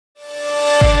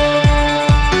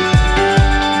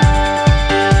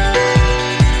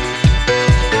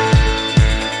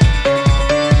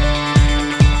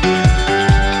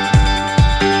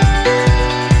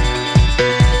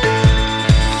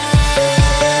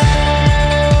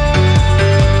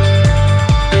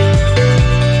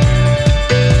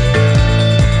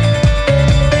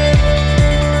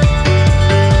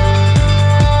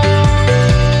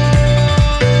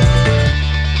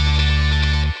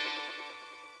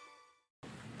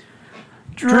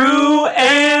Drew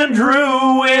and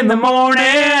Drew in the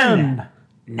morning.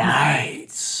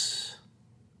 Nights.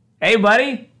 Hey,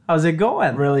 buddy. How's it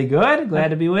going? Really good. Glad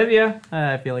to be with you.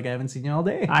 I feel like I haven't seen you all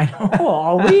day. I know.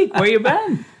 All week. Where you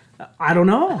been? I don't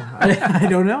know. I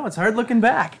don't know. It's hard looking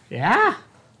back. Yeah.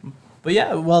 But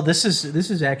yeah, well, this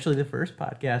is actually the first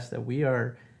podcast that we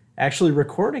are actually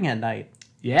recording at night.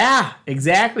 Yeah,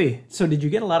 exactly. So did you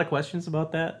get a lot of questions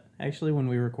about that, actually, when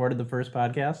we recorded the first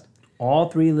podcast? All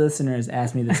three listeners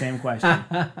asked me the same question.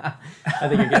 I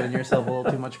think you're giving yourself a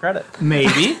little too much credit.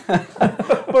 Maybe.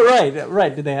 But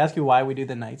right. Did they ask you why we do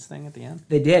the nights thing at the end?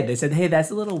 They did. They said, hey,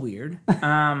 that's a little weird.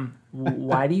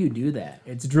 Why do you do that?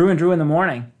 It's Drew and Drew in the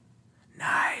morning.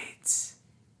 Nights.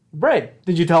 Right.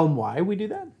 Did you tell them why we do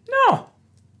that? No.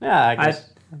 Yeah, I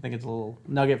guess. I think it's a little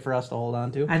nugget for us to hold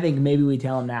on to. I think maybe we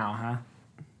tell them now,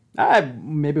 huh?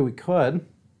 Maybe we could.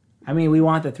 I mean, we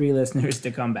want the three listeners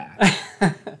to come back.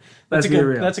 That's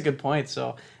a good point.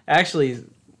 So, actually,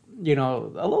 a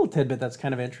little tidbit that's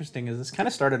kind of interesting is this kind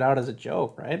of started out as a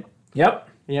joke, right? Yep.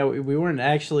 Yeah, we weren't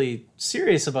actually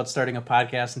serious about starting a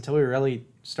podcast until we really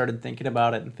started thinking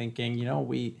about it and thinking,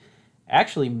 we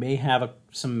actually may have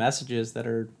some messages that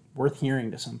are worth hearing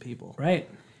to some people. Right.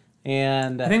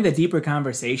 And I think the deeper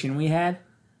conversation we had,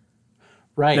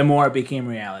 right, the more it became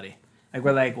reality. Like,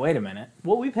 we're like, wait a minute.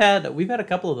 Well, we've had a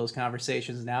couple of those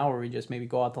conversations now where we just maybe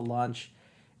go out to lunch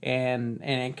and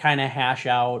kind of hash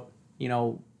out,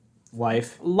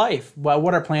 life,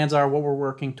 what our plans are, what we're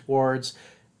working towards,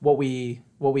 what we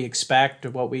expect,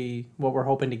 or what we're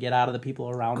hoping to get out of the people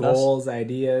around us. Goals,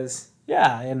 ideas.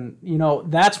 Yeah, and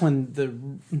that's when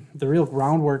the real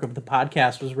groundwork of the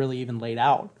podcast was really even laid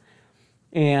out.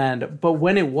 But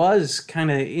when it was kind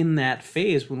of in that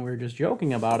phase when we were just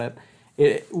joking about it,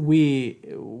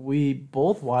 we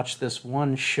both watched this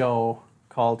one show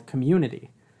called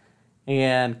Community,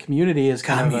 and Community is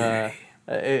kind of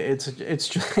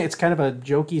it's kind of a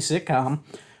jokey sitcom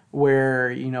where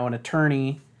an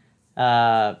attorney,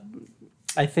 I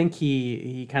think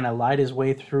he kind of lied his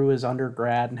way through his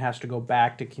undergrad and has to go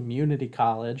back to community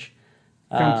college,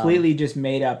 completely just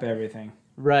made up everything.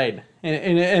 Right,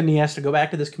 and he has to go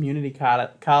back to this community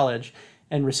college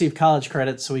and receive college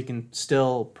credits so he can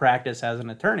still practice as an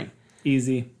attorney.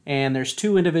 Easy. And there's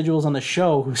two individuals on the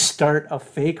show who start a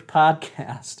fake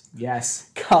podcast. Yes.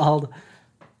 Called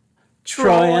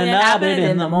Troy and Abbott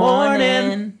in the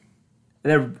morning.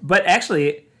 But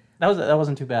actually, that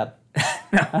wasn't too bad.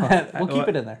 No, we'll keep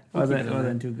it in there. It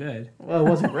wasn't too good. Well, it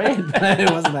wasn't great, but it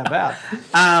wasn't that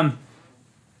bad.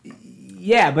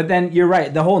 Yeah, but then you're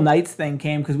right. The whole nights thing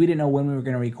came because we didn't know when we were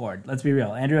going to record. Let's be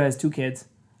real. Andrew has 2 kids.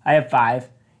 I have 5.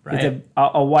 Right. It's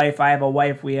a wife. I have a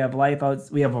wife. We have life out.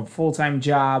 We have a full-time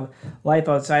job, life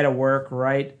outside of work,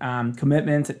 right?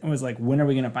 Commitments. It was like, when are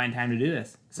we going to find time to do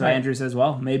this? So right. Andrew says,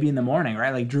 well, maybe in the morning,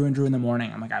 right? Like Drew and Drew in the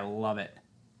morning. I'm like, I love it.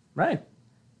 Right.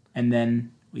 And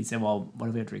then we said, well, what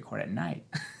if we have to record at night?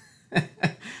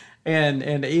 And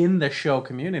in the show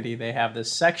Community, they have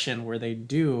this section where they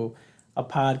do a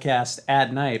podcast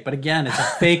at night. But again, it's a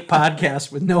fake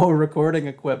podcast with no recording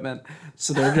equipment.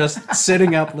 So they're just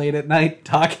sitting up late at night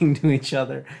talking to each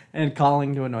other and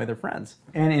calling to annoy their friends.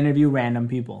 And interview random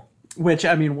people. Which,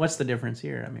 I mean, what's the difference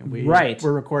here? I mean,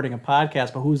 we're recording a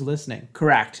podcast, but who's listening?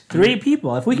 Correct. 3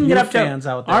 people. If we can get up to fans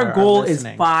out there, our goal is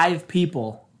 5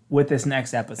 people with this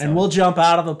next episode. And we'll jump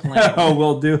out of the plane. Oh,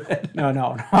 we'll do it. No.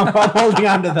 I'm holding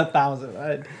on to the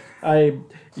 1,000. And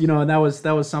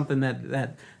that was something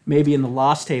that maybe in the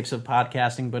lost tapes of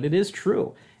podcasting, but it is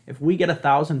true. If we get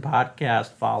 1,000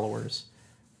 podcast followers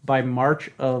by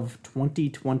March of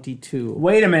 2022.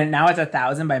 Wait a minute, now it's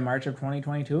 1,000 by March of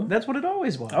 2022? That's what it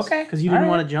always was. Okay. Because you didn't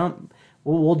want to jump.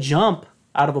 We'll jump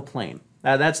out of a plane.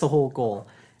 That's the whole goal.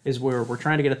 Is we're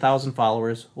trying to get 1,000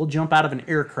 followers. We'll jump out of an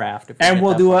aircraft. And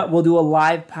we'll do a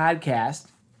live podcast.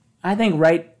 I think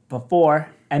right before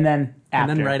and then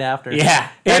after. And then right after. Yeah.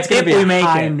 That's going to be a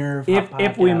high nerve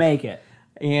if we make it.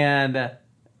 And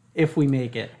if we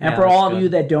make it. And for all of you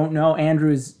that don't know,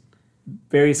 Andrew's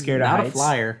very scared of heights. Not a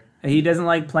flyer. He doesn't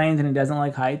like planes and he doesn't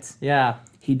like heights. Yeah.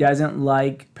 He doesn't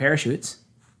like parachutes.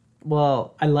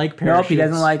 Well, I like parachutes. Nope, he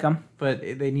doesn't like them. But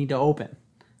they need to open.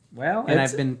 Well, and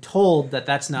I've been told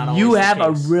that's not always you the have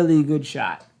case. A really good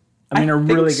shot. I mean, a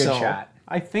really good shot.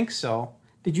 I think so.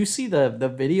 Did you see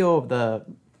the video of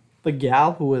the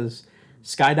gal who was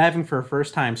skydiving for her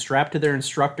first time, strapped to their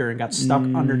instructor, and got stuck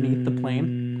underneath the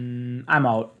plane? I'm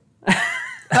out.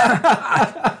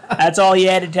 That's all you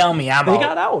had to tell me. They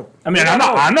got out. I mean,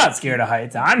 I'm not scared of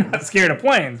heights. I'm not scared of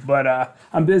planes, but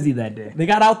I'm busy that day. They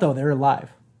got out though. They're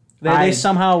alive. They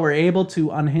somehow were able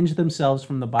to unhinge themselves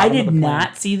from the bottom of the plane. I did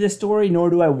not see this story, nor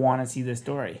do I want to see this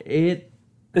story.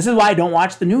 This is why I don't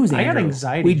watch the news, Andrew. I got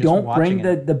anxiety We just don't watching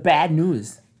bring the bad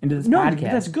news into this No,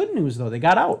 podcast. that's good news though. They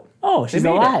got out. Oh, They she's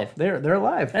made alive. it. They're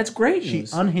alive. That's great She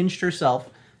news. unhinged herself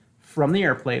from the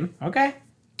airplane, Okay.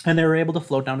 and they were able to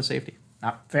float down to safety.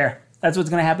 Fair. That's what's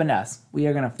going to happen to us. We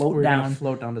are going to float We're down gonna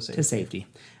float down to safety, to safety.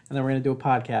 and then we're gonna do a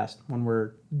podcast when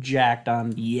we're jacked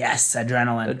on. Yes,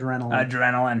 adrenaline. Adrenaline.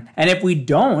 Adrenaline. And if we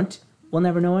don't, we'll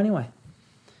never know anyway.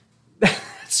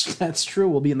 That's true.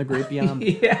 We'll be in the great beyond.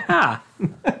 Yeah.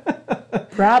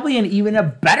 Probably in even a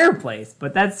better place,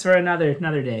 but that's for another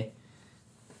day.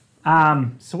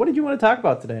 So, what did you want to talk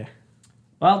about today?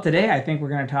 Well, today I think we're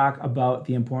going to talk about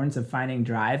the importance of finding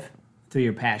drive through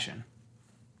your passion.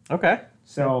 Okay,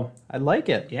 So, I like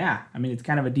it. yeah, I mean, it's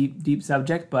kind of a deep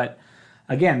subject, but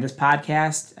again, this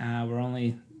podcast, we're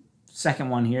only second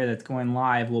one here that's going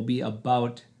live, will be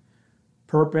about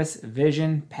purpose,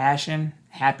 vision, passion,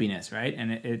 happiness, right?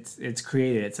 And it's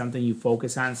created. It's something you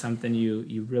focus on, something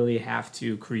you really have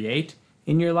to create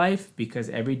in your life, because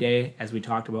every day, as we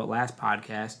talked about last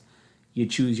podcast, you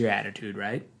choose your attitude,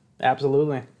 right?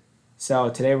 Absolutely. So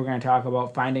today we're going to talk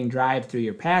about finding drive through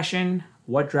your passion,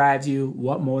 what drives you,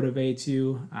 what motivates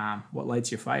you, what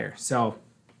lights your fire. So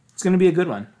it's going to be a good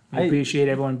one. I appreciate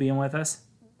everyone being with us.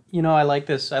 You know, I like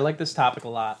this. I like this topic a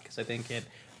lot because I think it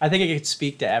could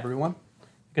speak to everyone,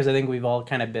 because I think we've all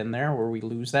kind of been there where we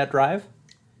lose that drive,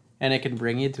 and it can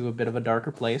bring you to a bit of a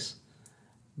darker place.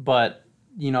 But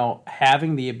you know,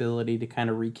 having the ability to kind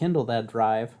of rekindle that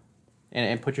drive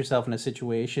and put yourself in a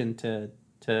situation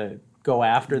to go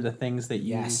after the things that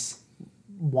you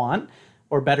want,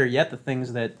 or better yet, the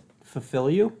things that fulfill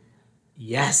you.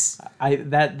 Yes.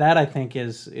 That I think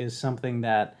is something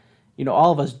that, you know,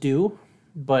 all of us do,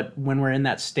 but when we're in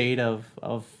that state of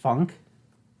funk,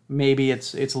 maybe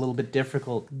it's a little bit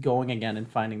difficult going again and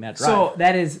finding that drive. So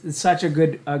that is such a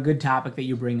good topic that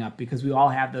you bring up, because we all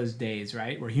have those days,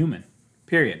 right? We're human.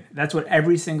 Period. That's what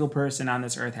every single person on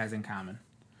this earth has in common.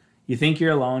 You think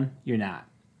you're alone, you're not.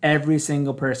 Every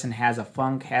single person has a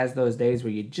funk, has those days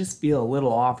where you just feel a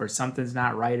little off, or something's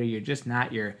not right, or you're just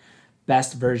not your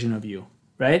best version of you,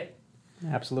 right?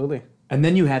 Absolutely. And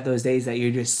then you have those days that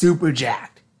you're just super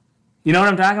jacked. You know what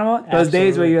I'm talking about? Those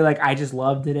days where Absolutely. you're like, I just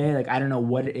love today. Like, I don't know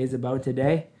what it is about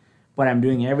today, but I'm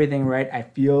doing everything right. I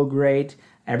feel great.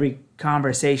 Every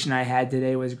conversation I had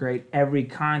today was great. Every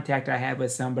contact I had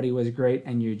with somebody was great.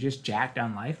 And you're just jacked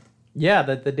on life. Yeah,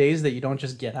 the days that you don't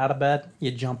just get out of bed,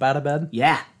 you jump out of bed.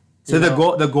 Yeah. So You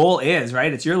know? the goal is,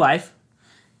 right? It's your life.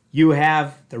 You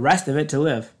have the rest of it to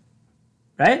live,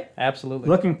 right? Absolutely.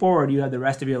 Looking forward, you have the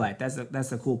rest of your life. That's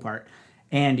the cool part.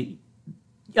 And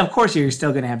of course, you're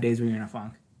still going to have days where you're in a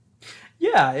funk.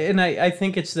 Yeah, and I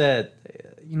think it's that,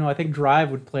 you know, I think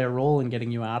drive would play a role in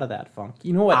getting you out of that funk.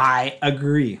 You know what? I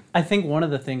agree. I think one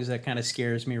of the things that kind of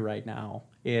scares me right now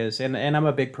is, and I'm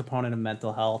a big proponent of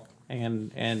mental health,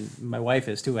 and my wife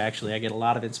is too, actually. I get a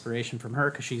lot of inspiration from her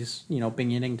because she's, you know,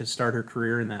 beginning to start her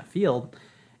career in that field.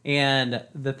 And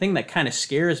the thing that kind of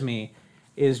scares me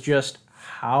is just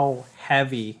how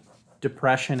heavy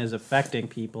depression is affecting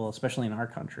people, especially in our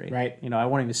country. Right. You know, I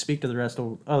won't even speak to the rest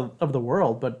of the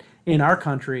world, but in our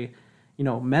country, you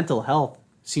know, mental health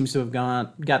seems to have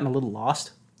gotten a little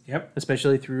lost. Yep.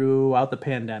 Especially throughout the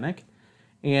pandemic.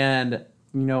 And,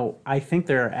 you know, I think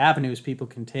there are avenues people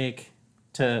can take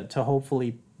to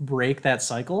hopefully break that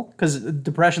cycle. Because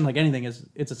depression, like anything,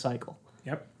 it's a cycle.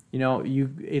 Yep. You know,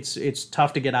 it's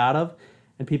tough to get out of,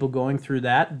 and people going through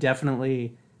that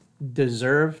definitely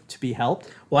deserve to be helped.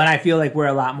 Well, and I feel like we're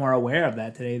a lot more aware of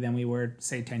that today than we were,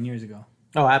 say, 10 years ago.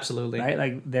 Oh, absolutely. Right?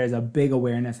 Like, there's a big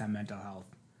awareness on mental health.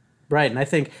 Right, and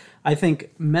I think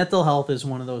mental health is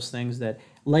one of those things that,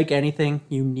 like anything,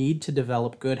 you need to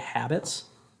develop good habits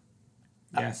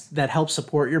Yes. that help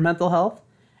support your mental health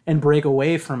and break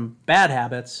away from bad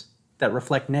habits that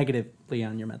reflect negatively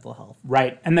on your mental health.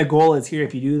 Right. And the goal is here,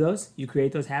 if you do those, you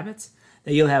create those habits,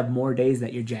 that you'll have more days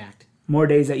that you're jacked, more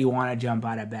days that you want to jump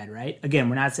out of bed, right? Again,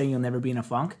 we're not saying you'll never be in a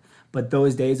funk, but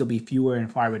those days will be fewer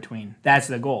and far between. That's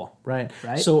the goal. Right.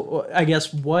 Right. So I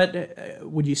guess what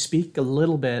would you speak a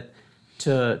little bit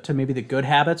to maybe the good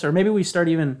habits, or maybe we start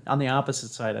even on the opposite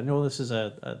side. I know this is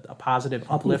a positive,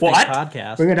 uplifting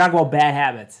podcast. We're going to talk about bad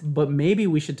habits. But maybe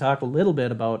we should talk a little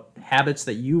bit about habits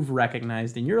that you've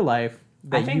recognized in your life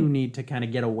that you need to kind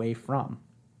of get away from.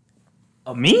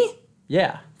 Me?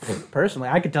 Yeah. Personally,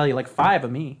 I could tell you like 5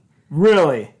 of me.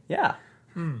 Really? Yeah.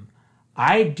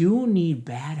 I do need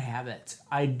bad habits.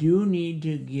 I do need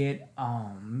to get,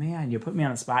 oh man, you put me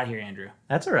on the spot here, Andrew.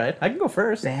 That's all right. I can go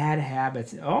first. Bad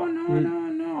habits. Oh,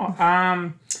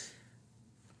 no.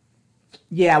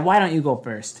 Yeah, why don't you go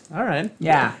first? All right.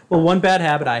 Yeah. Well, one bad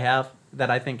habit I have that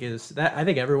I think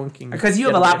everyone can. Because you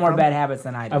have a lot more bad habits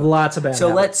than I do. I have lots of bad habits.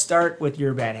 So let's start with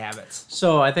your bad habits.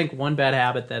 So I think one bad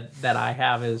habit that I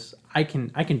have is I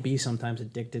can be sometimes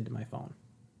addicted to my phone,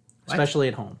 especially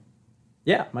at home.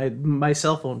 Yeah, my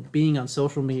cell phone, being on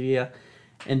social media,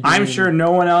 and I'm sure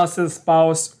no one else's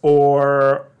spouse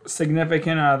or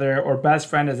significant other or best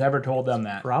friend has ever told them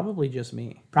that. Probably just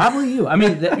me. Probably you. I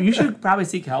mean, you should probably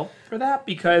seek help for that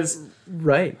because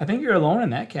Right. I think you're alone in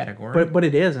that category. But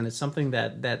it is, and it's something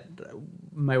that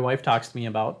my wife talks to me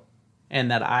about,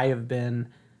 and that I have been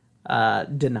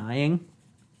denying.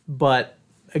 But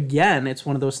again, it's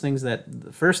one of those things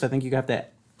that first I think you have to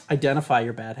identify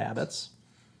your bad habits.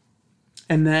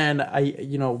 And then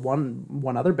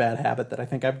one other bad habit that I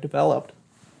think I've developed,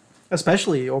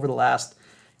 especially over the last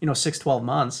 6-12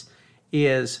 months,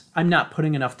 is I'm not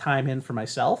putting enough time in for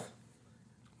myself.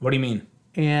 What do you mean?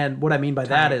 And what I mean by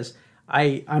that is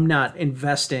I'm not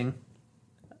investing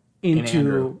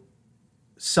into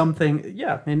something,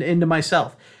 into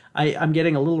myself. I'm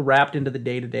getting a little wrapped into the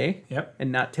day-to-day. Yep.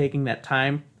 And not taking that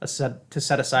time to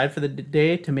set aside for the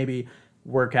day to maybe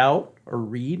work out or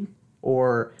read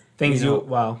or things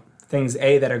things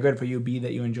A, that are good for you, B,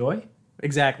 that you enjoy.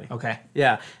 Exactly. Okay.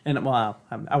 Yeah. And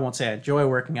I won't say I enjoy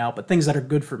working out, but things that are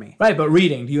good for me. Right, but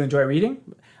reading, do you enjoy reading?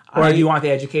 Or do you want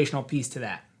the educational piece to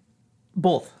that?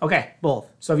 Both. Okay. Both.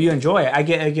 So if you enjoy it, I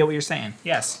get what you're saying.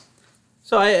 Yes.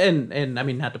 So I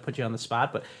mean, not to put you on the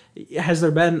spot, but has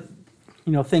there been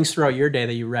things throughout your day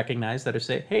that you recognize that are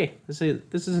say, hey, this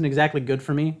isn't exactly good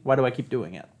for me. Why do I keep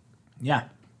doing it? Yeah.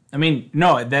 I mean,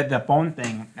 no, the phone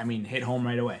thing, hit home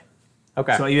right away.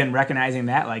 Okay. So even recognizing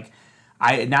that,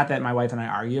 not that my wife and I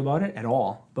argue about it at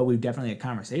all, but we've definitely had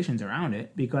conversations around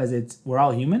it because we're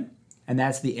all human, and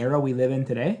that's the era we live in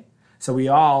today. So we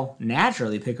all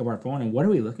naturally pick up our phone, and what are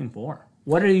we looking for?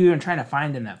 What are you even trying to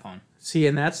find in that phone? See,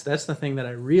 and that's the thing that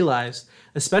I realized,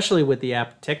 especially with the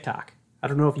app TikTok. I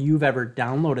don't know if you've ever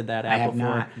downloaded that app I have before.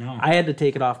 not, no. I had to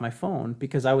take it off my phone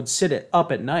because I would sit it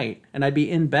up at night, and I'd be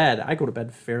in bed. I go to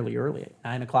bed fairly early, at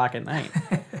 9 o'clock at night.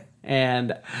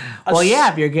 And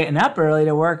if you're getting up early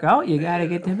to work out, you got to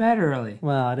get to bed early.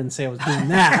 Well, I didn't say I was doing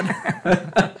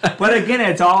that. But again,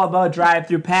 it's all about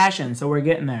drive-through passion, so we're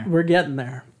getting there. We're getting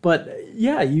there. But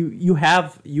yeah, you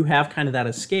have kind of that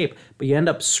escape, but you end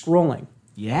up scrolling.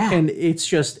 Yeah. And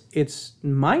it's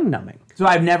mind-numbing. So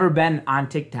I've never been on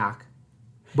TikTok.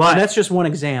 But that's just one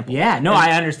example. Yeah, no,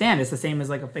 I understand. It's the same as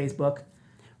like a Facebook.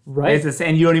 Right. It's the same,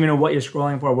 and you don't even know what you're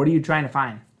scrolling for. What are you trying to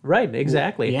find? Right,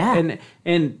 exactly. Yeah.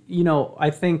 And I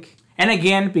think... And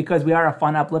again, because we are a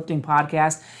fun, uplifting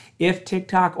podcast, if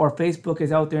TikTok or Facebook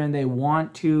is out there and they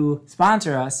want to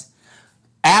sponsor us,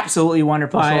 absolutely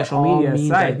wonderful social media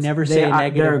sites. I'd never say a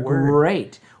negative word. They're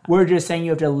great. We're just saying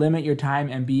you have to limit your time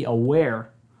and be aware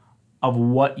of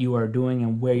what you are doing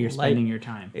and where you're spending your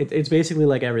time. It's basically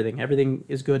like everything. Everything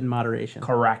is good in moderation.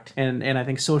 Correct. And I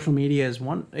think social media is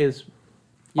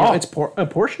it's a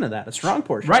portion of that, a strong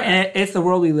portion. Right, and it's the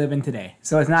world we live in today,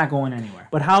 so it's not going anywhere.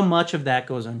 But how much of that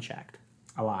goes unchecked?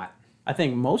 A lot. I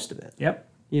think most of it. Yep.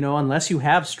 Unless you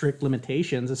have strict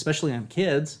limitations, especially on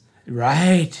kids.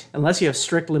 Right. Unless you have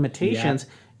strict limitations,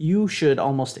 you should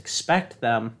almost expect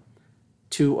them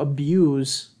to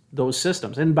abuse those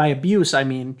systems. And by abuse, I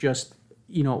mean just,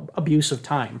 abuse of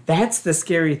time. That's the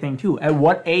scary thing, too. At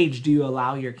what age do you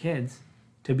allow your kids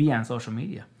to be on social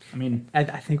media? I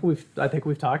think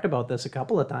we've talked about this a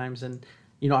couple of times, and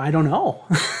I don't know.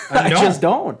 I just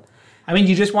don't.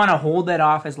 You just want to hold that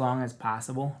off as long as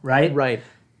possible, right? Right.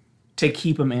 To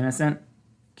keep them innocent,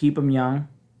 keep them young,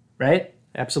 right?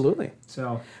 Absolutely.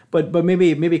 So, but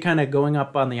maybe kind of going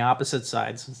up on the opposite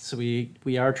sides. So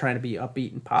we are trying to be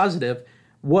upbeat and positive.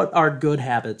 What are good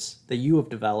habits that you have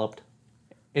developed,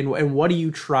 and what do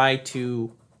you try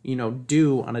to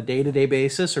do on a day-to-day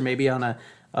basis, or maybe on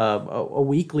a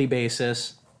weekly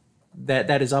basis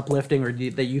that is uplifting, or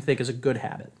that you think is a good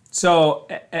habit? So,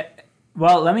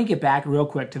 let me get back real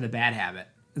quick to the bad habit.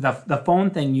 The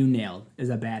phone thing you nailed is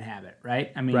a bad habit,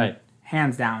 right? Right.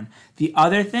 Hands down. The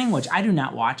other thing, which I do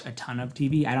not watch a ton of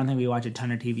TV, I don't think we watch a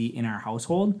ton of TV in our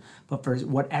household, but for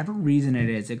whatever reason it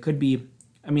is, it could be,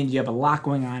 you have a lot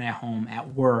going on at home,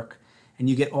 at work, and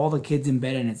you get all the kids in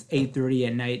bed and it's 8:30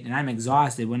 at night and I'm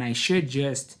exhausted when I should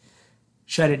just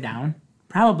shut it down,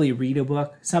 probably read a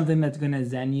book, something that's going to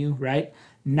zen you, right?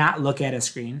 Not look at a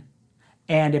screen.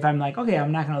 And if I'm like, okay,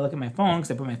 I'm not going to look at my phone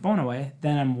because I put my phone away,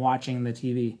 then I'm watching the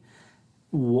TV.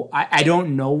 I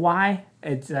don't know why.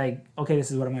 It's like, okay,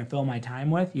 this is what I'm going to fill my time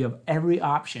with. You have every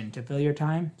option to fill your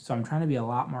time. So I'm trying to be a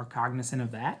lot more cognizant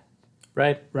of that.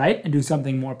 Right. Right? And do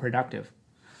something more productive.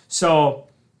 So,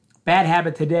 bad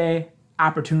habit today,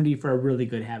 opportunity for a really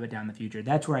good habit down the future.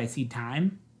 That's where I see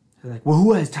time. They're like, well,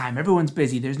 who has time? Everyone's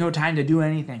busy. There's no time to do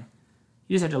anything.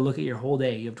 You just have to look at your whole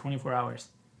day. You have 24 hours.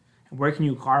 And where can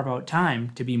you carve out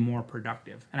time to be more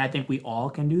productive? And I think we all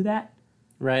can do that.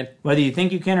 Right. Whether you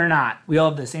think you can or not, we all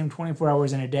have the same 24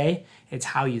 hours in a day. It's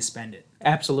how you spend it.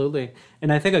 Absolutely.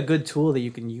 And I think a good tool that you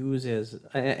can use is,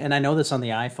 and I know this on the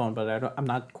iPhone, but I'm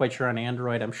not quite sure on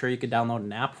Android. I'm sure you could download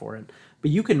an app for it. But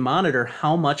you can monitor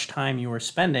how much time you are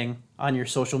spending on your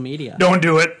social media. Don't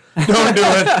do it. Don't do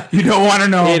it. You don't want to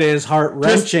know. It is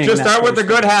heart-wrenching. Just start with the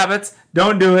good habits.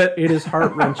 Don't do it. It is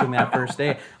heart-wrenching that first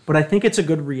day. But I think it's a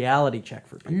good reality check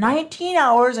for people. 19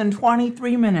 hours and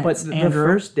 23 minutes, But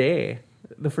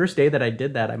the first day that I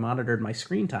did that, I monitored my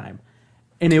screen time.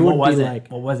 And it would be like...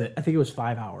 What was it? I think it was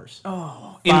 5 hours.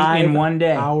 Oh, in one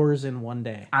day? Hours in one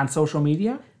day. On social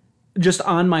media? Just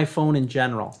on my phone in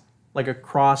general. Like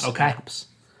across apps.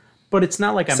 But it's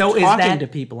not like I'm talking to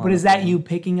people on the phone. But is that you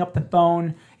picking up the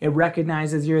phone, it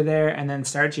recognizes you're there, and then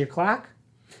starts your clock?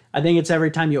 I think it's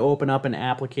every time you open up an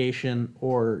application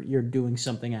or you're doing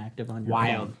something active on your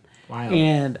phone. Wild.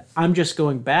 And I'm just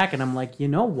going back and I'm like, you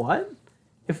know what?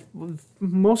 If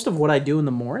most of what I do in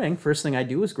the morning, first thing I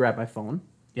do is grab my phone.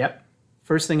 Yep.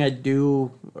 First thing I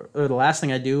do, or the last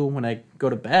thing I do when I go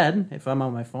to bed, if I'm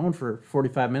on my phone for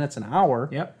 45 minutes, an hour,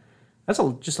 yep, that's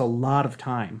just a lot of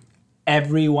time.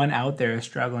 Everyone out there is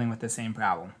struggling with the same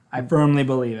problem. I firmly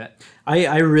believe it.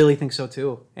 I really think so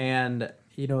too. And,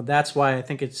 that's why I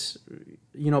think it's,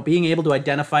 being able to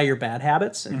identify your bad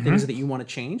habits and things that you want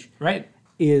to change. Right.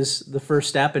 Is the first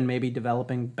step in maybe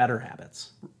developing better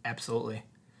habits. Absolutely.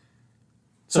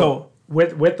 So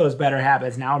with those better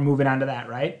habits, now we're moving on to that,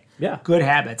 right? Yeah. Good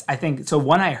habits. I think, so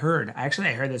one I heard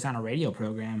this on a radio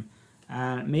program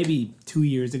maybe 2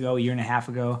 years ago, a year and a half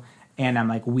ago, and I'm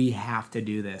like, we have to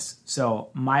do this. So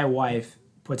my wife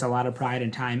puts a lot of pride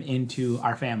and time into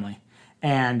our family.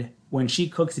 And when she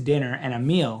cooks dinner and a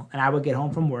meal, and I would get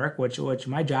home from work, which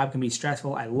my job can be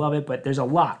stressful, I love it, but there's a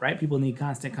lot, right? People need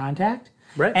constant contact.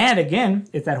 Right. And again,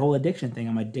 it's that whole addiction thing.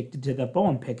 I'm addicted to the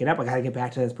phone. Pick it up. I got to get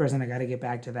back to this person. I got to get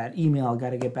back to that email. I got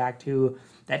to get back to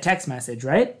that text message,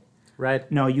 right? Right.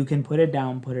 No, you can put it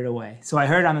down, put it away. So I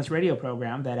heard on this radio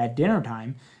program that at dinner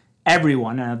time,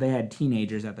 everyone, they had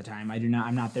teenagers at the time.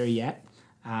 I'm not there yet,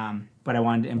 but I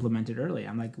wanted to implement it early.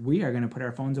 I'm like, we are going to put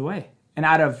our phones away. And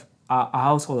out of a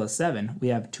household of 7, we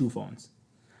have 2 phones.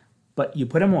 But you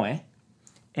put them away,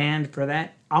 and for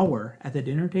that hour at the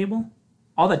dinner table,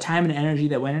 all the time and energy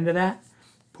that went into that,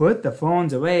 put the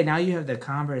phones away. Now you have the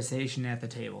conversation at the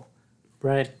table.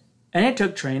 Right. And it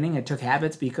took training. It took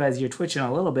habits because you're twitching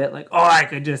a little bit like, I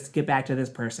could just get back to this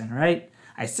person, right?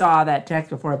 I saw that text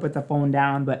before I put the phone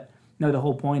down, but no, the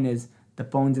whole point is the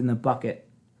phone's in the bucket,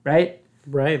 right?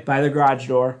 Right. By the garage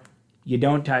door. You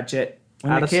don't touch it.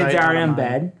 When the kids are in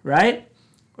bed, right?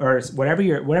 Or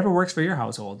whatever works for your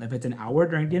household. If it's an hour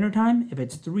during dinner time, if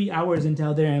it's 3 hours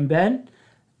until they're in bed,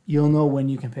 you'll know when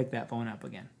you can pick that phone up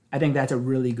again. I think that's a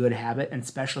really good habit, and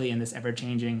especially in this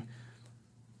ever-changing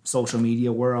social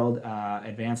media world,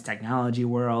 advanced technology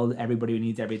world, everybody who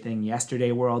needs everything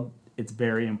yesterday world. It's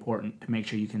very important to make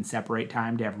sure you can separate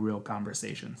time to have real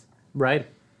conversations. Right.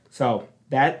 So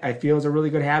that, I feel, is a really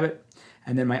good habit.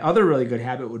 And then my other really good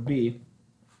habit would be,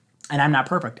 and I'm not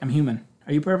perfect, I'm human.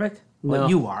 Are you perfect? Well, no,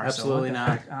 you are. Absolutely so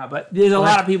not. But there's a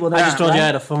lot of people that I just told right? you I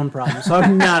had a phone problem, so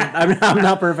I'm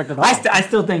not perfect at all. I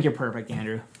still think you're perfect,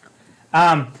 Andrew.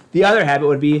 The other habit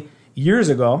would be, years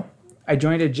ago, I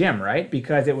joined a gym, right?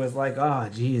 Because it was like,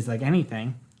 like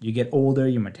anything. You get older,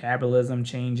 your metabolism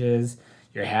changes,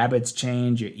 your habits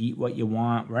change, you eat what you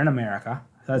want. We're in America.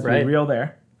 So let's be real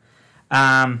there.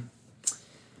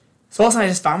 So all of a sudden I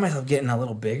just found myself getting a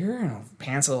little bigger, and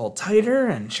pants a little tighter,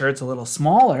 and shirts a little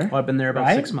smaller. Well, I've been there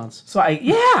about 6 months. So I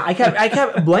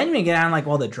kept blaming it on like,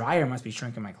 well, the dryer must be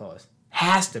shrinking my clothes.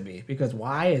 Has to be, because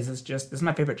why is this is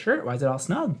my favorite shirt? Why is it all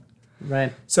snug?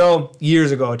 Right. So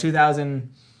years ago,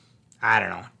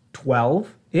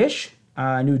 12-ish,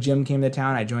 a new gym came to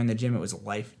town. I joined the gym. It was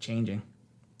life-changing.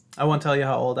 I won't tell you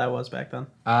how old I was back then.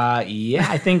 Yeah,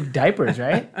 I think diapers,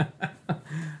 right?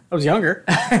 I was younger.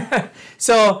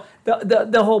 So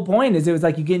the whole point is, it was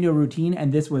like you get into a routine,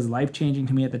 and this was life-changing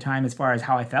to me at the time as far as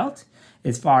how I felt,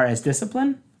 as far as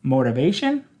discipline,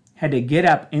 motivation. Had to get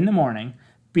up in the morning,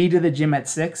 be to the gym at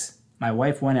 6. My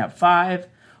wife went at 5.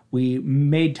 We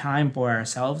made time for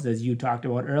ourselves, as you talked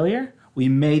about earlier. We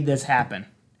made this happen.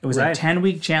 It was a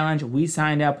 10-week challenge. We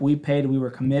signed up. We paid. We were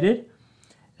committed.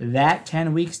 That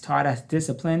 10 weeks taught us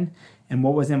discipline and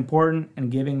what was important in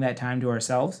giving that time to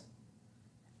ourselves.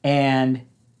 And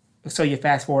so you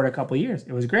fast forward a couple years.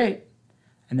 It was great.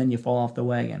 And then you fall off the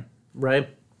wagon. Right.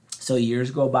 So years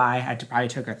go by. I probably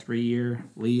took a 3-year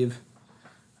leave,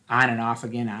 on and off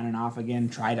again.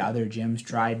 Tried other gyms,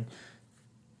 tried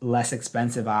less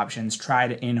expensive options,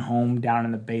 tried in-home, down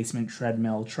in the basement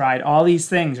treadmill, tried all these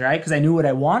things, right? Because I knew what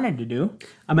I wanted to do.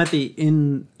 I'm at the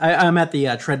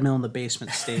treadmill in the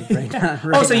basement stage right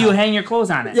now. So you hang your clothes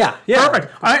on it? Yeah.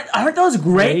 Perfect. Aren't those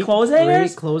great clothes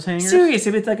hangers? Great clothes hangers. Serious,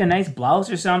 if it's like a nice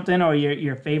blouse or something, or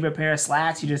your favorite pair of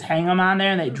slacks, you just hang them on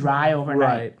there and they dry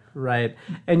overnight. Right.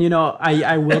 And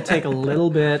I will take a little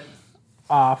bit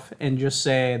off and just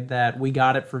say that we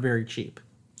got it for very cheap.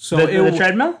 So the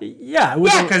treadmill? Yeah.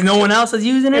 Because no one else is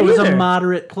using it. It was either. a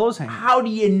moderate clothes hanger. How do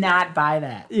you not buy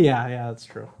that? Yeah, that's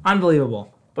true.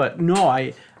 Unbelievable. But no,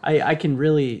 I can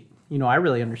really, I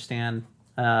really understand,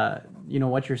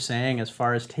 what you're saying as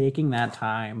far as taking that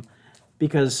time,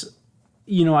 because,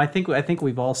 I think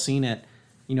we've all seen it,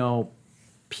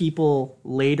 people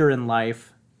later in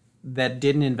life that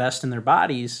didn't invest in their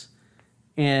bodies,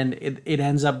 and it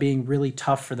ends up being really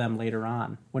tough for them later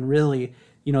on, when really,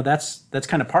 that's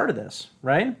kind of part of this,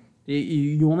 right?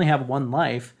 You only have one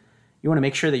life. You want to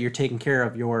make sure that you're taking care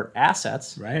of your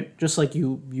assets, right? Just like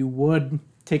you would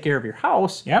take care of your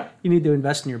house. Yep. You need to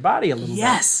invest in your body a little bit.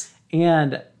 Yes.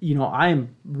 And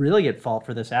I'm really at fault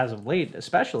for this as of late,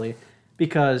 especially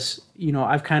because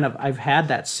I've had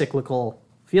that cyclical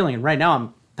feeling, and right now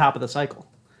I'm top of the cycle.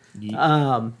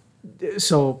 Yeah.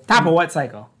 So top of what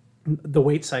cycle? The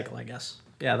weight cycle, I guess.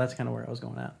 Yeah, that's kind of where I was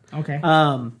going at. Okay.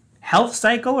 Health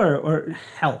cycle or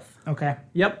health? Okay.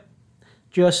 Yep.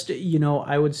 Just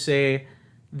I would say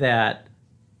that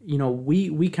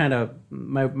we kind of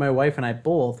my wife and I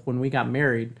both, when we got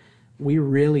married, we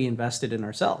really invested in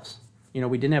ourselves. We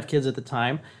didn't have kids at the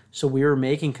time, so we were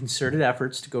making concerted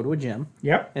efforts to go to a gym.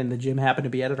 Yep. And the gym happened to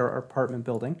be at our apartment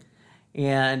building,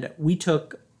 and we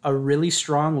took a really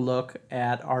strong look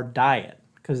at our diet,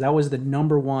 because that was the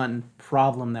number one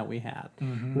problem that we had.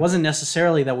 Mm-hmm. It wasn't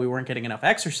necessarily that we weren't getting enough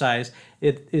exercise,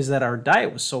 it is that our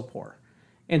diet was so poor.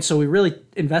 And so we really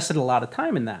invested a lot of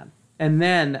time in that. And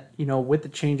then, with the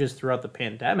changes throughout the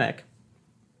pandemic,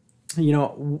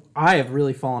 I have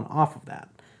really fallen off of that.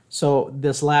 So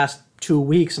this last 2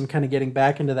 weeks, I'm kind of getting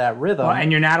back into that rhythm. Well,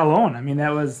 and you're not alone. I mean,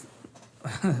 that was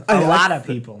a lot of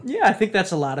people. Yeah, I think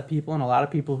that's a lot of people, and a lot of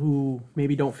people who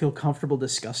maybe don't feel comfortable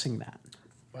discussing that.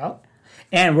 Well,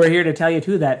 and we're here to tell you,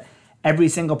 too, that every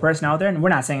single person out there, and we're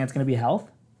not saying it's going to be health.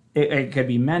 It could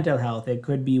be mental health. It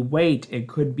could be weight. It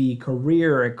could be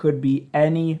career. It could be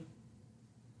any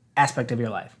aspect of your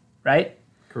life, right?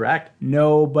 Correct.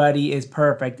 Nobody is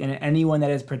perfect. And anyone that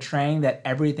is portraying that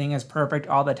everything is perfect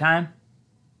all the time,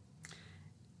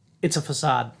 it's a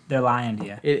facade. They're lying to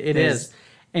you. It is.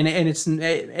 And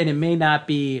it may not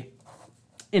be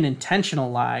an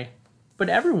intentional lie, but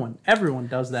everyone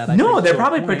does that. They're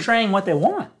probably portraying what they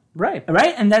want. Right.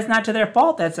 And that's not to their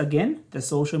fault. That's, again, the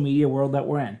social media world that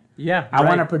we're in. Yeah. I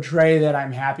want to portray that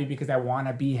I'm happy because I want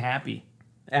to be happy.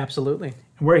 Absolutely.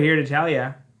 We're here to tell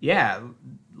you,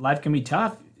 life can be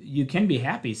tough. You can be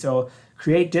happy. So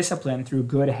create discipline through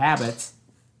good habits,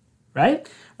 right?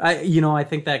 I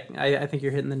think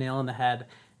you're hitting the nail on the head.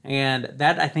 And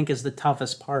that, I think, is the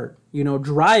toughest part.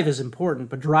 Drive is important,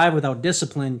 but drive without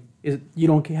discipline, you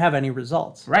don't have any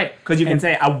results. Right. Because you can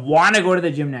say, I want to go to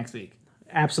the gym next week.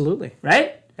 Absolutely.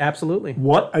 Right? Absolutely.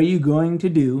 What are you going to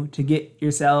do to get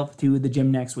yourself to the gym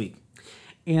next week?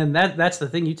 And that's the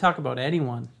thing. You talk about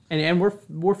anyone, and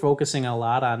we're focusing a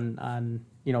lot on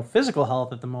physical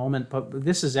health at the moment, but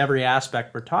this is every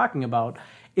aspect we're talking about,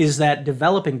 is that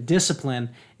developing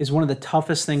discipline is one of the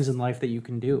toughest things in life that you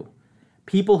can do.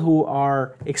 People who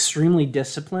are extremely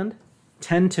disciplined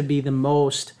tend to be the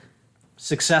most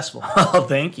successful. Oh,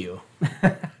 thank you.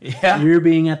 Yeah. You're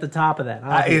being at the top of that.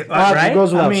 Right? It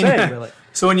goes without saying, really.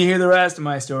 So when you hear the rest of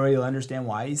my story, you'll understand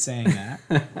why he's saying that.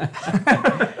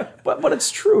 But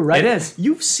it's true, right? It is.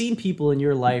 You've seen people in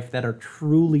your life that are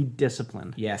truly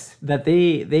disciplined. Yes. That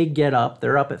they get up,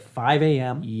 they're up at 5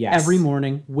 a.m. Yes. every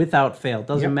morning without fail.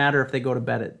 Doesn't matter if they go to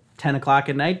bed at 10 o'clock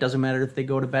at night. Doesn't matter if they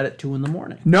go to bed at 2 in the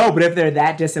morning. No, but if they're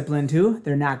that disciplined too,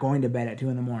 they're not going to bed at 2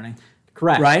 in the morning.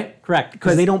 Correct. Right? Correct.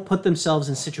 Because they don't put themselves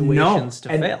in situations to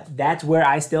fail. That's where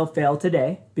I still fail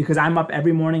today, because I'm up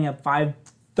every morning at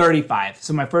 5:35.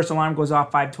 So my first alarm goes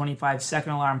off 5:25,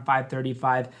 second alarm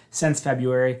 5:35. Since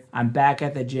February, I'm back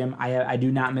at the gym. I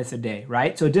do not miss a day,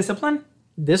 right? So discipline?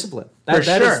 Discipline.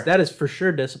 Sure. That is for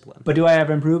sure discipline. But do I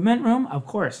have improvement room? Of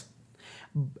course.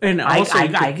 And also,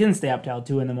 I can stay up till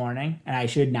 2 in the morning, and I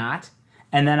should not.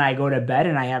 And then I go to bed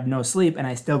and I have no sleep, and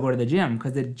I still go to the gym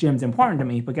because the gym's important to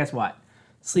me. But guess what?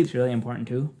 Sleep's really important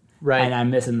too. Right. And I'm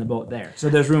missing the boat there. So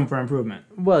there's room for improvement.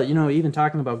 Well, even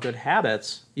talking about good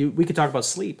habits, we could talk about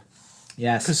sleep.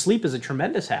 Yes. Because sleep is a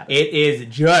tremendous habit. It is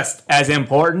just as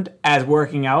important as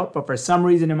working out, but for some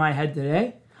reason in my head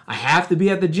today, I have to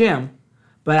be at the gym,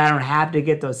 but I don't have to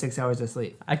get those 6 hours of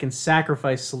sleep. I can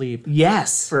sacrifice sleep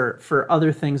Yes. for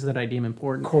other things that I deem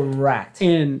important. Correct.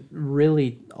 And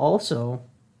really, also,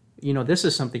 this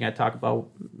is something I talk about,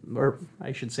 or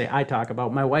I should say I talk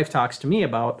about. My wife talks to me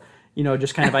about,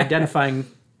 just kind of identifying,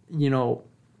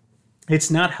 it's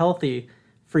not healthy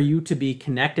for you to be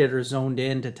connected or zoned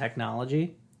into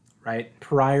technology Right.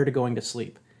 prior to going to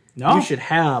sleep. No. You should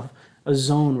have a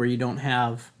zone where you don't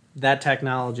have that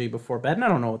technology before bed. And I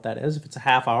don't know what that is, if it's a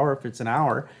half hour, if it's an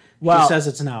hour. Well, she says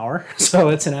it's an hour, so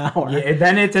it's an hour. Yeah,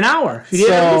 then it's an hour. She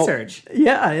did the research.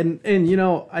 Yeah, and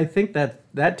I think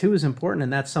that too is important,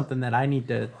 and that's something that I need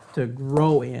to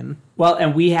grow in. Well,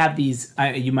 and we have these,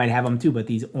 you might have them too, but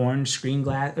these orange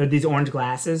these orange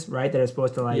glasses, right, that are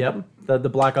supposed to Yep, the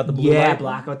block out the blue light. Yeah,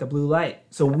 block out the blue light.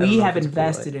 So we have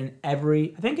invested in I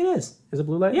think it is. Is it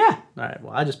blue light? Yeah. All right,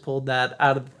 well, I just pulled that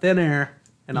out of the thin air,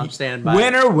 and I'm standing by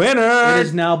Winner, winner. It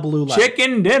is now blue light.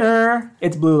 Chicken dinner.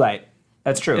 It's blue light.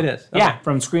 That's true. It is. Okay. Yeah,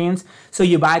 from screens. So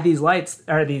you buy these lights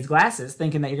or these glasses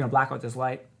thinking that you're going to block out this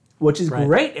light, which is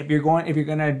great if you're going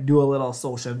to do a little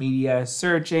social media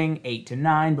searching 8 to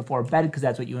 9 before bed because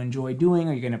that's what you enjoy doing,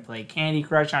 or you're going to play Candy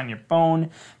Crush on your phone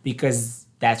because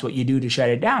that's what you do to shut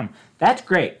it down. That's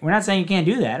great. We're not saying you can't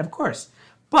do that, of course.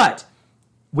 But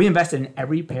we invested in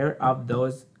every pair of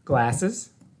those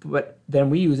glasses, but then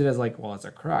we use it as it's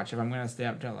a crutch. If I'm going to stay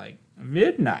up till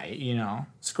midnight,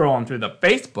 scrolling through the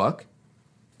Facebook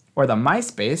or the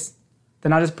MySpace,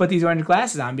 then I'll just put these orange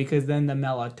glasses on because then the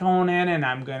melatonin and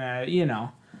I'm going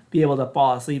to, be able to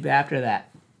fall asleep after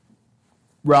that.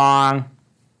 Wrong.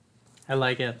 I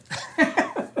like it.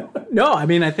 No, I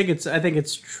mean I think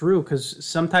it's true because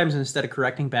sometimes instead of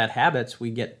correcting bad habits,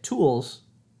 we get tools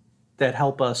that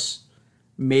help us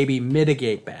maybe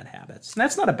mitigate bad habits. And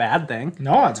that's not a bad thing.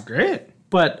 No, it's great.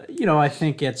 But I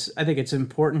think it's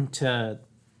important to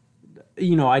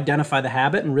identify the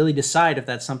habit and really decide if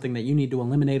that's something that you need to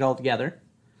eliminate altogether.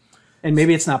 And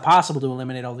maybe it's not possible to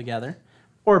eliminate altogether,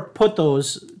 or put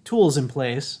those tools in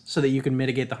place so that you can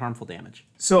mitigate the harmful damage.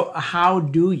 So how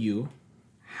do you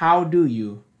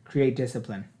create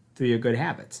discipline through your good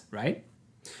habits, right?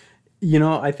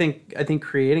 I think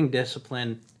creating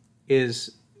discipline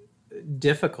is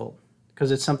difficult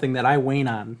because it's something that I wane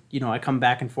on. I come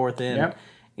back and forth in. Yep.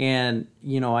 And,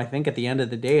 I think at the end of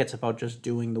the day, it's about just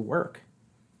doing the work.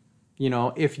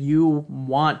 If you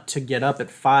want to get up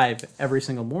at 5 every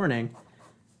single morning,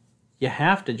 you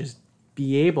have to just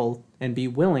be able and be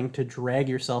willing to drag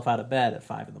yourself out of bed at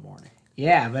 5 in the morning.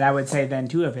 Yeah, but I would say then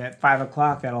too, if at 5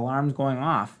 o'clock that alarm's going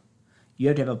off, you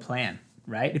have to have a plan,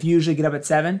 right? If you usually get up at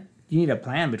 7, you need a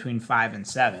plan between 5 and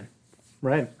 7.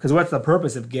 Right. Because what's the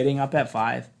purpose of getting up at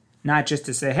 5? Not just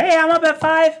to say, hey, I'm up at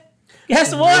 5.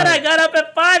 Guess what? I got up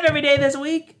at 5 every day this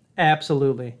week.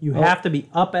 Absolutely. You have to be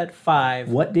up at 5.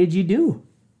 What did you do?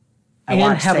 I And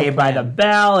watched have a Saved by the plan.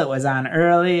 Bell. It was on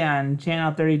early on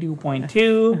channel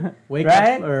 32.2. Wake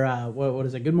right? up, or what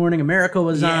is it? Good Morning America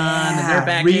was on, and Yeah, they're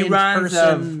back reruns in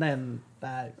person, and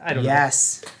I don't know.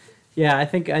 Yes. Yeah, I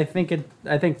think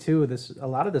too. A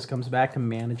lot of this comes back to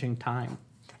managing time.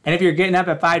 And if you're getting up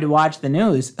at 5 to watch the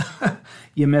news,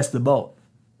 you missed the boat.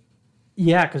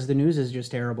 Yeah, because the news is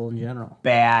just terrible in general.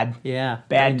 Bad. Yeah,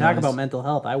 Bad Talk news. about mental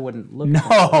health. I wouldn't look.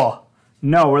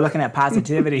 No, we're looking at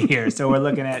positivity here. So we're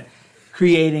looking at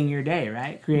creating your day,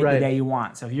 right? Create Right. the day you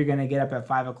want. So if you're going to get up at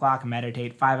 5 o'clock and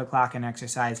meditate, 5 o'clock and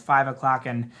exercise, 5 o'clock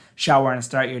and shower and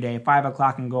start your day, 5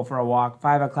 o'clock and go for a walk,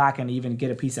 5 o'clock and even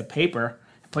get a piece of paper,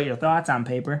 put your thoughts on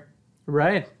paper,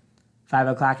 Right. 5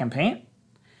 o'clock and paint.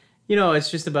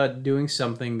 It's just about doing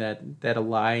something that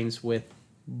aligns with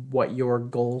what your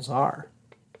goals are.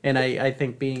 And I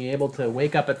think being able to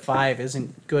wake up at 5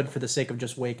 isn't good for the sake of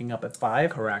just waking up at 5.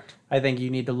 Correct. I think you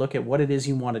need to look at what it is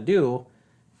you want to do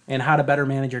and how to better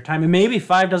manage your time. And maybe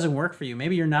 5 doesn't work for you.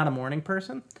 Maybe you're not a morning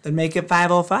person. Then make it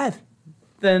 5:05.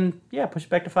 Then, yeah, push it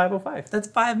back to 5:05. That's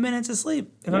 5 minutes of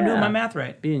sleep, if I'm doing my math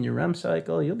right. Be in your REM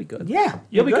cycle. You'll be good. Yeah,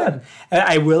 you'll be good.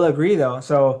 I will agree, though.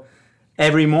 So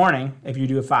every morning, if you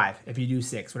do a 5, if you do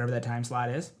 6, whatever that time slot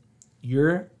is,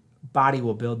 your body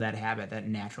will build that habit, that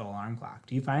natural alarm clock.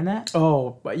 Do you find that?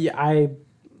 Oh, but yeah,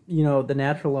 the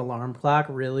natural alarm clock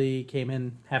really came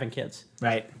in having kids.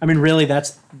 Right. I mean, really,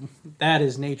 that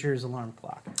is nature's alarm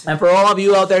clock. And for all of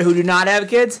you out there who do not have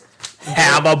kids,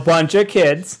 have a bunch of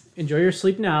kids. Enjoy your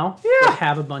sleep now. Yeah. But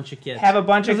have a bunch of kids. Have a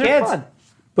bunch of 'Cause they're kids. fun.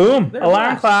 Boom. They're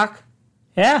Alarm blast. clock.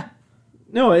 Yeah.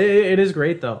 No, it is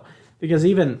great though, because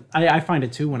even I find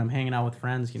it too when I'm hanging out with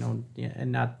friends,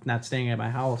 and not staying at my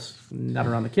house, not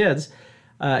around the kids.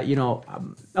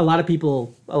 a lot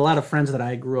of friends that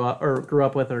I grew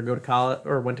up with or go to college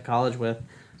or went to college with,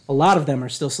 a lot of them are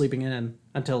still sleeping in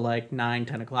until like 9,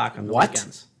 10 o'clock on the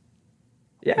weekends.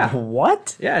 Yeah.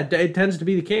 What? Yeah, it tends to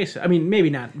be the case. I mean, maybe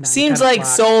not 9, Seems 10 like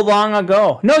o'clock. so long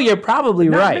ago. No, you're probably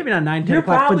right. Maybe not 9, 10 You're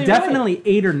o'clock, probably but definitely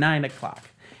 8 or 9 o'clock.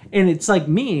 And it's like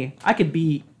me, I could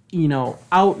be,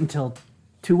 out until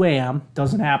 2 a.m.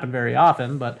 Doesn't happen very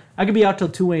often, but I could be out till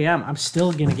 2 a.m. I'm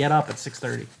still going to get up at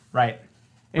 6:30. Right.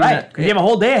 And Right. Because you have a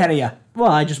whole day ahead of you.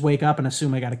 Well, I just wake up and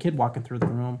assume I got a kid walking through the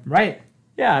room. Right.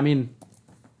 Yeah, I mean,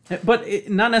 but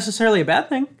not necessarily a bad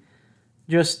thing.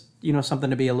 Just, something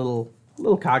to be a little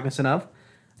cognizant of.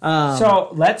 So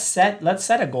let's set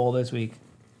a goal this week.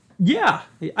 Yeah,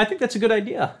 I think that's a good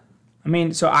idea. I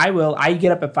mean, so I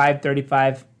get up at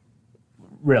 5:35.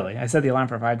 Really, I set the alarm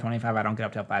for 5:25. I don't get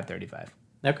up till 5:35.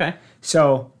 Okay.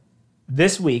 So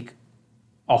this week,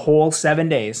 a whole 7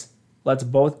 days, let's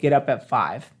both get up at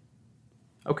 5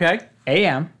 Okay.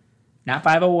 a.m., not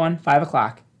 5:01, 5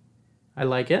 o'clock I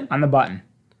like it. on the button.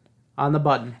 On the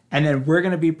button. And then we're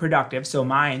going to be productive. So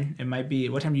mine, it might be,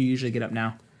 what time do you usually get up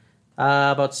now?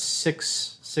 About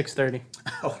 6:30.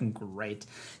 Oh, great.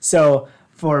 So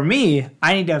for me,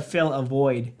 I need to fill a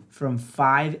void from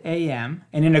 5 a.m.,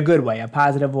 and in a good way, a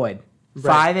positive void. Right.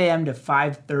 5 a.m. to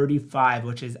 5:35,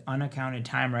 which is unaccounted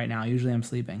time right now. Usually I'm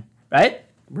sleeping, right?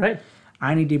 Right.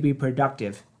 I need to be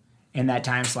productive in that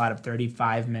time slot of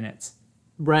 35 minutes.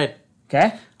 Right.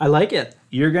 Okay? I like it.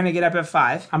 You're going to get up at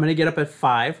 5 I'm going to get up at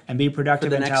 5, and be productive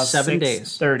For the until next 7 days.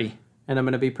 6:30. and I'm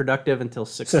going to be productive until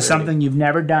 6:30. So something you've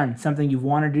never done, something you've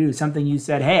wanted to do, something you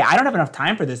said, hey, I don't have enough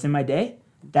time for this in my day.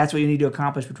 That's what you need to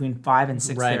accomplish between 5 and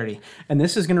 6:30. Right. And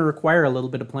this is going to require a little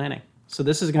bit of planning. So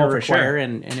this is going to for require, sure.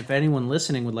 and if anyone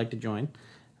listening would like to join,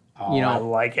 Oh, I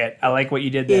like it. I like what you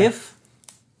did there. if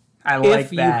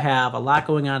you have a lot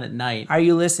going on at night, Are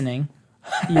you listening?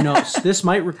 this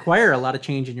might require a lot of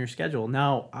change in your schedule.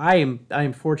 Now, I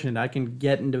am fortunate. I can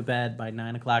get into bed by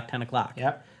 9 o'clock, 10 o'clock.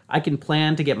 Yep. I can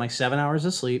plan to get my 7 hours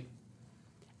of sleep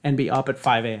and be up at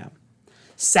 5 a.m.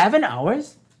 7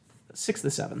 hours? 6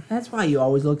 to 7. That's why you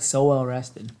always look so well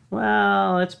rested.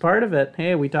 Well, it's part of it.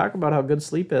 Hey, we talk about how good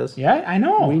sleep is. Yeah, I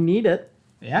know. We need it.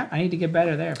 Yeah, I need to get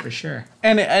better there for sure.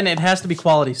 And it has to be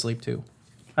quality sleep too.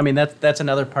 I mean that's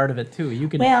another part of it too. You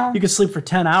can sleep for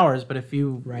 10 hours, but if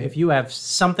you have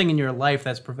something in your life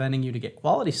that's preventing you to get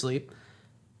quality sleep,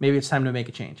 maybe it's time to make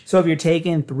a change. So if you're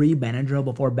taking 3 Benadryl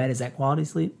before bed, is that quality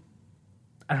sleep?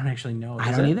 I don't actually know.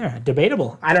 I don't either.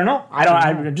 Debatable. I don't know.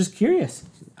 I'm just curious.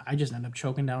 I just end up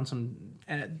choking down some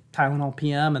Tylenol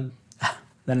PM and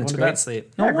Then it's Going to great bed.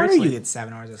 sleep. Yeah, No great wonder you sleep. get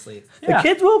 7 hours of sleep. Yeah. The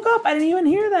kids woke up. I didn't even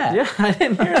hear that. yeah, I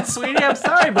didn't hear it, sweetie. I'm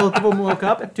sorry. Both of them woke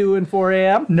up at 2 and 4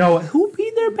 a.m. No, who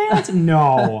peed their pants?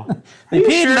 No. They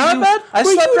peed in our bed? I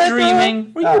Were slept you right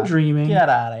dreaming? Were you dreaming? Get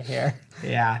out of here.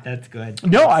 Yeah, that's good.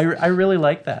 No, I really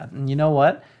like that. And you know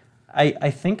what?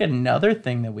 I think another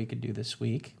thing that we could do this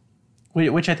week,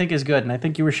 which I think is good, and I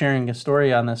think you were sharing a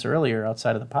story on this earlier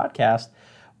outside of the podcast,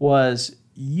 was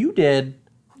you kind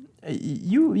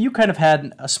of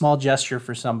had a small gesture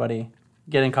for somebody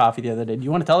getting coffee the other day. Do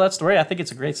you want to tell that story? I think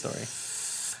it's a great story.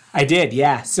 I did,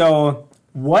 yeah. So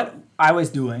what I was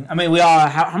doing, I mean, we all,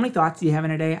 how many thoughts do you have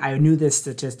in a day? I knew this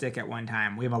statistic at one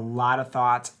time. We have a lot of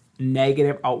thoughts.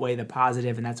 Negative outweigh the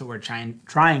positive, and that's what we're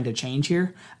trying to change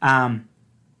here.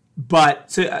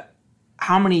 But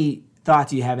how many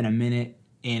thoughts do you have in a minute,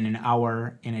 in an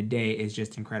hour, in a day is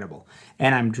just incredible.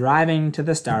 And I'm driving to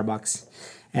the Starbucks,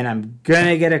 and I'm going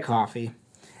to get a coffee,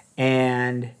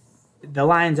 and the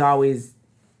line's always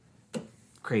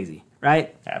crazy,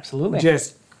 right? Absolutely.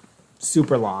 Just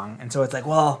super long. And so it's like,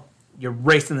 well, you're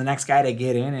racing the next guy to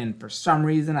get in, and for some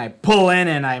reason I pull in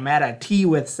and I'm at a tee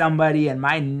with somebody, and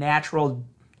my natural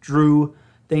Drew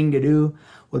thing to do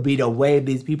would be to wave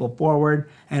these people forward,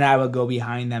 and I would go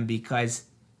behind them because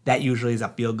that usually is a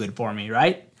feel good for me,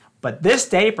 right? But this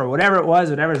day, for whatever it was,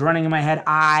 whatever's running in my head,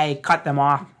 I cut them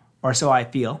off, or so I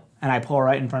feel, and I pull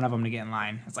right in front of them to get in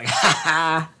line. It's like, ha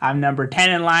ha, I'm number 10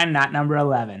 in line, not number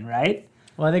 11, right?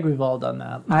 Well, I think we've all done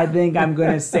that. I think I'm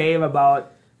going to save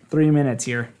about 3 minutes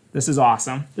here. This is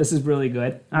awesome. This is really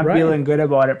good. I'm Right. feeling good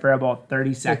about it for about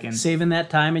 30 seconds. Saving that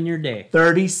time in your day.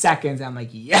 30 seconds, I'm like,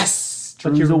 yes,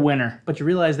 But Drew's a winner. But you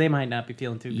realize they might not be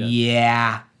feeling too good.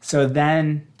 Yeah. So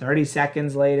then 30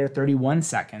 seconds later, 31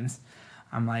 seconds,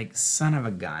 I'm like, son of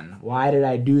a gun. Why did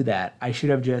I do that? I should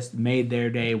have just made their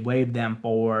day, waved them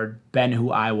forward, been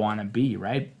who I want to be,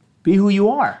 right? Be who you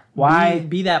are. Why?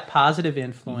 Be that positive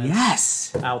influence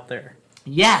Yes. out there.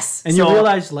 Yes. And So- you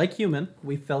realize, like human,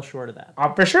 we fell short of that.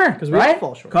 For sure. Because we all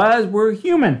fall short. Because we're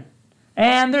human.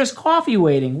 and there's coffee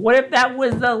waiting. What if that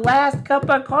was the last cup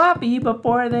of coffee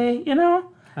before they,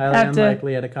 Highly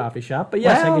unlikely at a coffee shop, but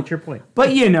yes, I get your point. But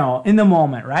in the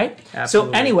moment, right?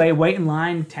 Absolutely. So anyway, wait in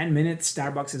line 10 minutes.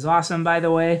 Starbucks is awesome, by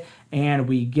the way. And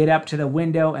we get up to the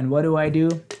window, and what do?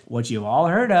 What you've all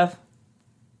heard of.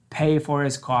 Pay for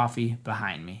his coffee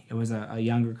behind me. It was a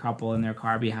younger couple in their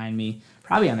car behind me,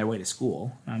 probably on their way to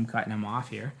school. I'm cutting them off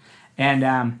here.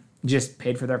 And just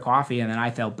paid for their coffee, and then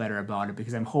I felt better about it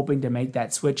because I'm hoping to make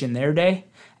that switch in their day.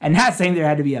 And not saying there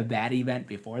had to be a bad event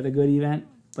before the good event,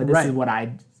 but this is what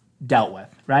I dealt with,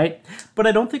 right? But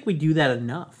I don't think we do that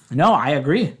enough. No, I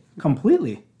agree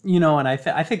completely. And I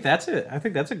think that's it. I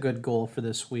think that's a good goal for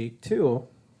this week too.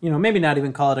 Maybe not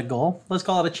even call it a goal. Let's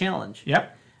call it a challenge.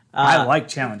 Yep. I like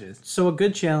challenges. So a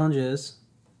good challenge is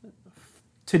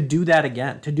to do that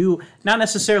again. To do not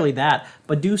necessarily that,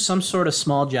 but do some sort of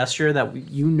small gesture that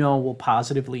will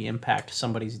positively impact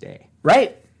somebody's day.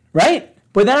 Right.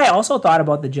 But then I also thought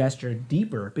about the gesture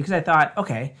deeper because I thought,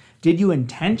 okay, did you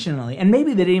intentionally, and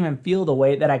maybe they didn't even feel the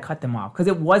way that I cut them off because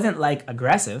it wasn't like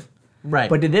aggressive. Right.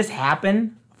 But did this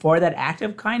happen for that act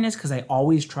of kindness? Because I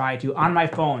always try to, on my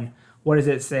phone, what does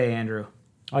it say, Andrew?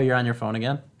 Oh, you're on your phone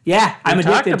again? Yeah, I'm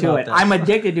addicted to it. This. I'm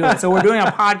addicted to it. So we're doing a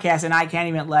podcast and I can't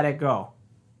even let it go.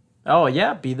 Oh,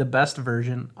 yeah. Be the best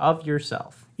version of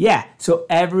yourself. Yeah. So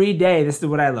every day, this is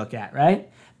what I look at, right?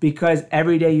 Because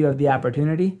every day you have the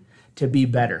opportunity to be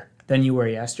better than you were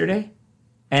yesterday.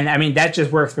 And I mean, that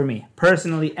just works for me.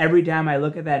 Personally, every time I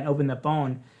look at that and open the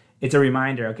phone, it's a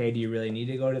reminder, okay, do you really need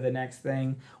to go to the next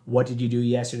thing? What did you do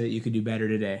yesterday that you could do better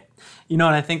today? And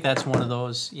I think that's one of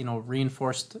those,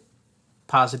 reinforced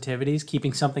positivities,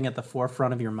 keeping something at the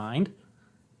forefront of your mind.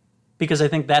 Because I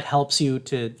think that helps you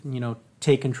to,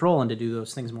 take control and to do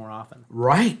those things more often.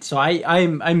 Right. So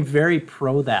I'm very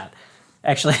pro that.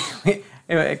 Actually,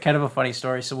 kind of a funny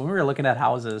story. So when we were looking at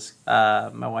houses,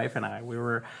 my wife and I, we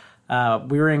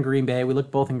were in Green Bay. We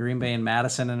looked both in Green Bay and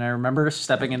Madison, and I remember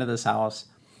stepping into this house,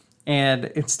 and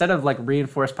instead of like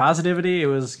reinforced positivity, it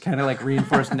was kind of like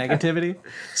reinforced negativity.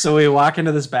 So we walk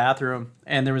into this bathroom,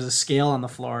 and there was a scale on the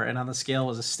floor, and on the scale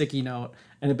was a sticky note,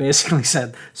 and it basically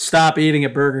said, "Stop eating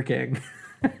at Burger King."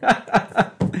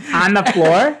 On the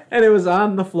floor? And it was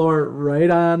on the floor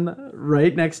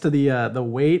right next to the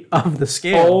weight of the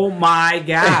scale. Oh my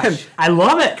gosh. And I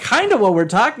love it. Kind of what we're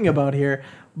talking about here.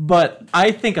 But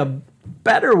I think a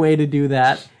better way to do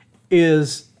that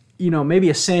is, maybe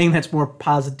a saying that's more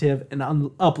positive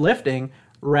and uplifting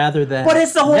rather than But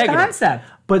it's the whole negative. concept.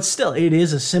 But still, it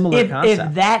is a similar concept.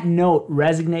 If that note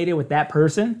resonated with that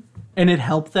person, and it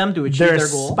helped them to achieve they're their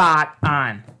goal. spot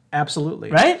on. Absolutely.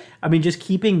 Right? I mean, just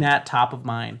keeping that top of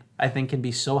mind, I think, can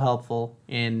be so helpful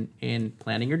in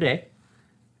planning your day,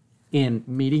 in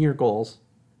meeting your goals,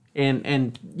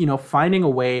 and finding a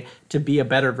way to be a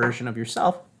better version of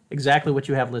yourself, exactly what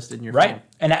you have listed in your phone. Right.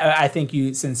 And I think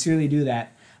you sincerely do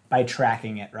that by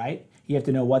tracking it, right? You have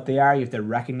to know what they are. You have to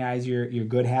recognize your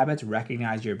good habits,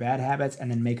 recognize your bad habits, and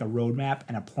then make a roadmap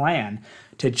and a plan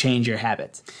to change your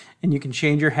habits. And you can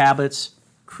change your habits,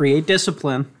 create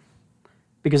discipline,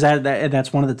 because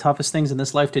that's one of the toughest things in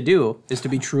this life to do, is to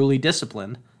be truly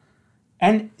disciplined.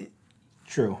 And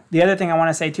true. The other thing I want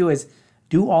to say too is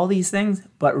do all these things,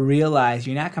 but realize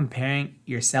you're not comparing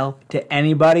yourself to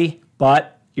anybody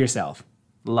but yourself.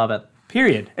 Love it.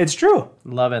 Period. It's true.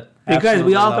 Love it. Because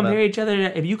Absolutely we all love compare it. each other.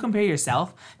 If you compare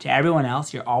yourself to everyone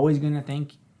else, you're always going to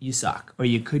think you suck or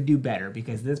you could do better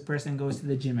because this person goes to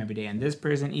the gym every day and this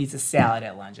person eats a salad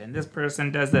at lunch and this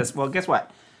person does this. Well, guess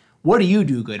what? What do you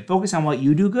do good? Focus on what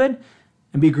you do good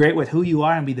and be great with who you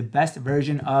are and be the best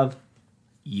version of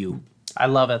you. I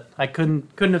love it. I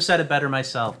couldn't have said it better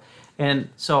myself. And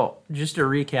so, just to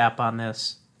recap on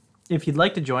this, if you'd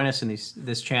like to join us in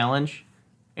this challenge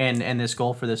and this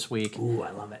goal for this week, Ooh, I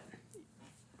love it.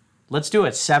 let's do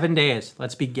it. 7 days.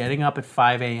 Let's be getting up at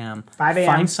 5 a.m. 5 a.m.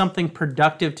 Find something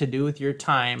productive to do with your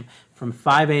time from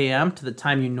 5 a.m. to the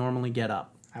time you normally get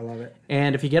up. I love it.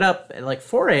 And if you get up at like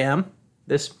 4 a.m.,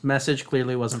 this message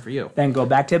clearly wasn't for you. Then go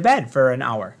back to bed for an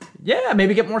hour. Yeah,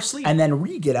 maybe get more sleep. And then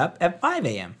re-get up at 5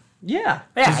 a.m. Yeah.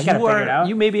 Yeah, I 'Cause gotta you figure it out.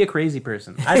 You may be a crazy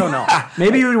person. I don't know.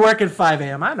 Maybe you would work at 5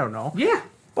 a.m. I don't know. Yeah.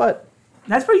 But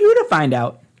That's for you to find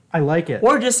out. I like it.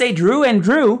 Or just say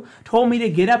Drew told me to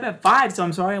get up at 5, so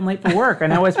I'm sorry I'm late for work. I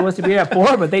know I was supposed to be here at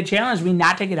 4, but they challenged me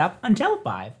not to get up until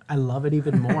 5. I love it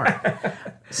even more.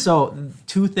 So,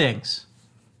 2 things.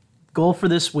 Goal for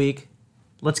this week,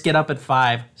 let's get up at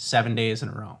 5, 7 days in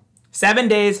a row. 7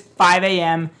 days, 5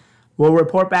 a.m. We'll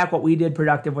report back what we did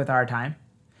productive with our time.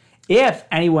 If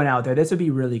anyone out there, this would be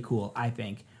really cool, I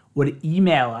think, would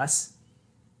email us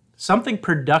Something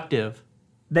productive.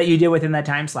 that you did within that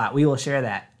time slot. We will share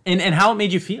that. And how it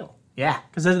made you feel. Yeah.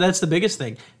 Because that's the biggest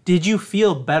thing. Did you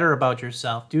feel better about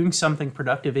yourself doing something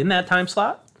productive in that time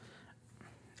slot?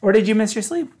 Or did you miss your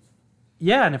sleep?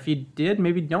 Yeah, and if you did,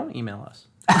 maybe don't email us.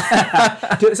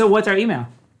 So what's our email?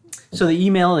 So the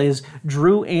email is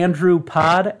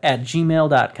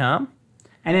drewandrewpod@gmail.com.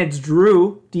 And it's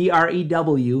Drew,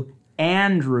 D-R-E-W,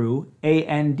 Andrew,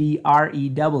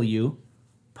 A-N-D-R-E-W,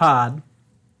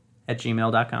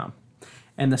 pod@gmail.com.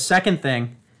 And the second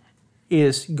thing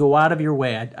is go out of your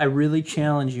way. I really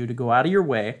challenge you to go out of your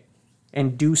way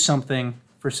and do something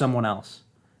for someone else.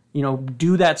 You know,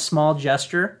 do that small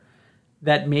gesture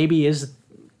that maybe is,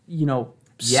 you know,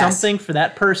 something for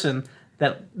that person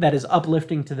that is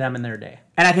uplifting to them in their day.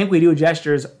 And I think we do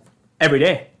gestures every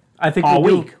day. I think all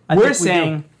we week. do. We're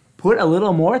saying put a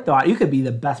little more thought. You could be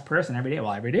the best person every day.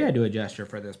 Well, every day I do a gesture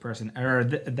for this person or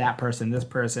that person, this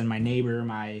person, my neighbor,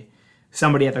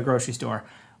 somebody at the grocery store.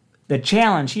 The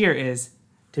challenge here is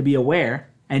to be aware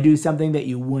and do something that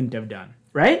you wouldn't have done,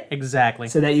 right? Exactly.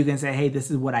 So that you can say, hey,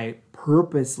 this is what I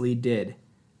purposely did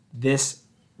this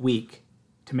week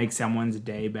to make someone's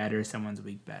day better, someone's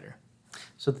week better.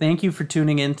 So thank you for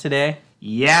tuning in today.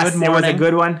 Yes, good it was a morning.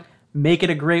 good one. Make it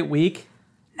a great week.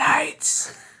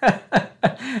 Nights.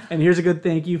 And here's a good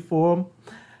thank you for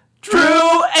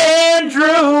Drew and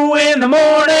Drew in the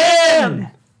morning.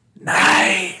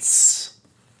 Nights.